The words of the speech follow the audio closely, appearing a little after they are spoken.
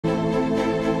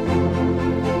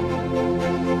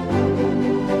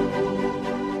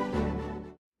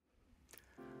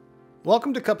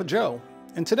Welcome to Cup of Joe,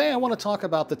 and today I want to talk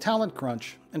about the talent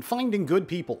crunch and finding good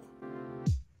people.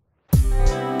 The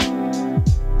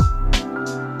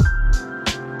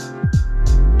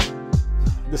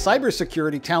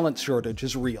cybersecurity talent shortage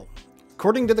is real.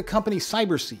 According to the company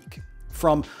Cybersecurity,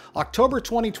 from October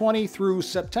 2020 through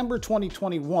September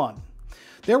 2021,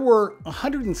 there were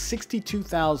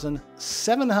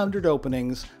 162,700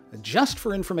 openings just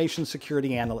for information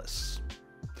security analysts.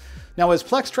 Now, as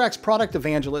PlexTrac's product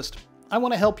evangelist, I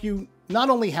want to help you not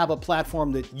only have a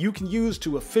platform that you can use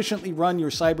to efficiently run your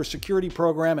cybersecurity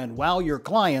program and wow your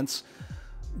clients,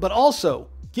 but also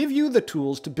give you the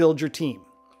tools to build your team.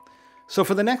 So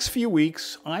for the next few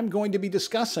weeks, I'm going to be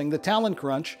discussing the talent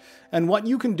crunch and what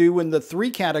you can do in the three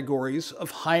categories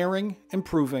of hiring,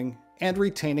 improving, and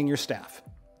retaining your staff.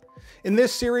 In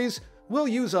this series, we'll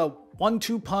use a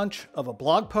 1-2 punch of a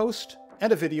blog post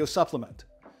and a video supplement.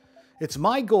 It's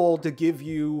my goal to give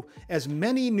you as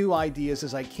many new ideas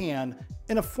as I can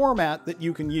in a format that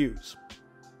you can use.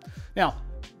 Now,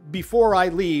 before I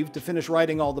leave to finish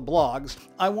writing all the blogs,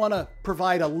 I want to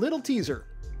provide a little teaser.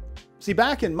 See,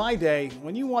 back in my day,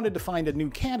 when you wanted to find a new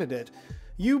candidate,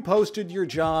 you posted your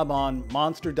job on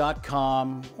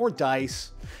monster.com or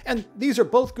Dice, and these are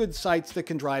both good sites that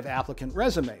can drive applicant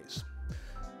resumes.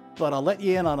 But I'll let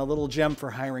you in on a little gem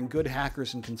for hiring good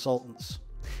hackers and consultants.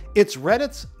 It's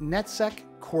Reddit's NetSec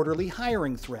quarterly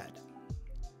hiring thread.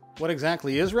 What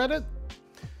exactly is Reddit?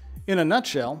 In a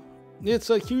nutshell,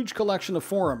 it's a huge collection of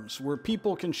forums where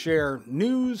people can share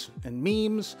news and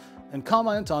memes and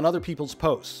comment on other people's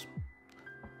posts.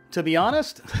 To be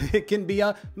honest, it can be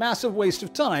a massive waste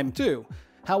of time too.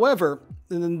 However,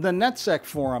 the NetSec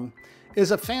forum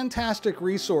is a fantastic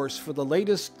resource for the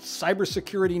latest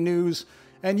cybersecurity news,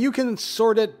 and you can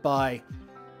sort it by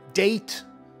date,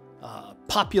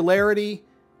 popularity,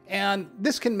 and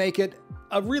this can make it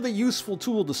a really useful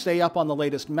tool to stay up on the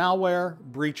latest malware,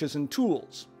 breaches, and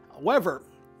tools. However,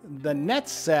 the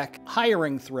NetSec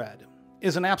hiring thread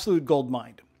is an absolute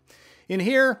goldmine. In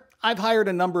here, I've hired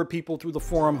a number of people through the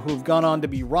forum who've gone on to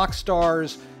be rock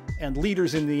stars and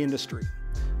leaders in the industry.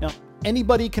 Now,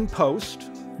 anybody can post,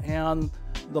 and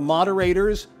the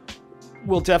moderators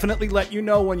will definitely let you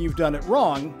know when you've done it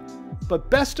wrong, but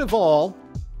best of all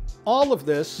of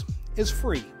this is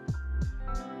free.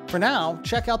 For now,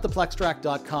 check out the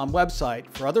PlexTrac.com website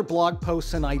for other blog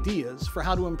posts and ideas for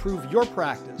how to improve your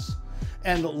practice,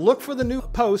 and look for the new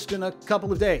post in a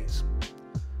couple of days.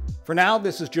 For now,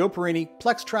 this is Joe Pierini,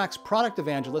 PlexTrac's product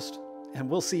evangelist, and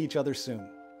we'll see each other soon.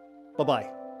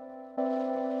 Bye-bye.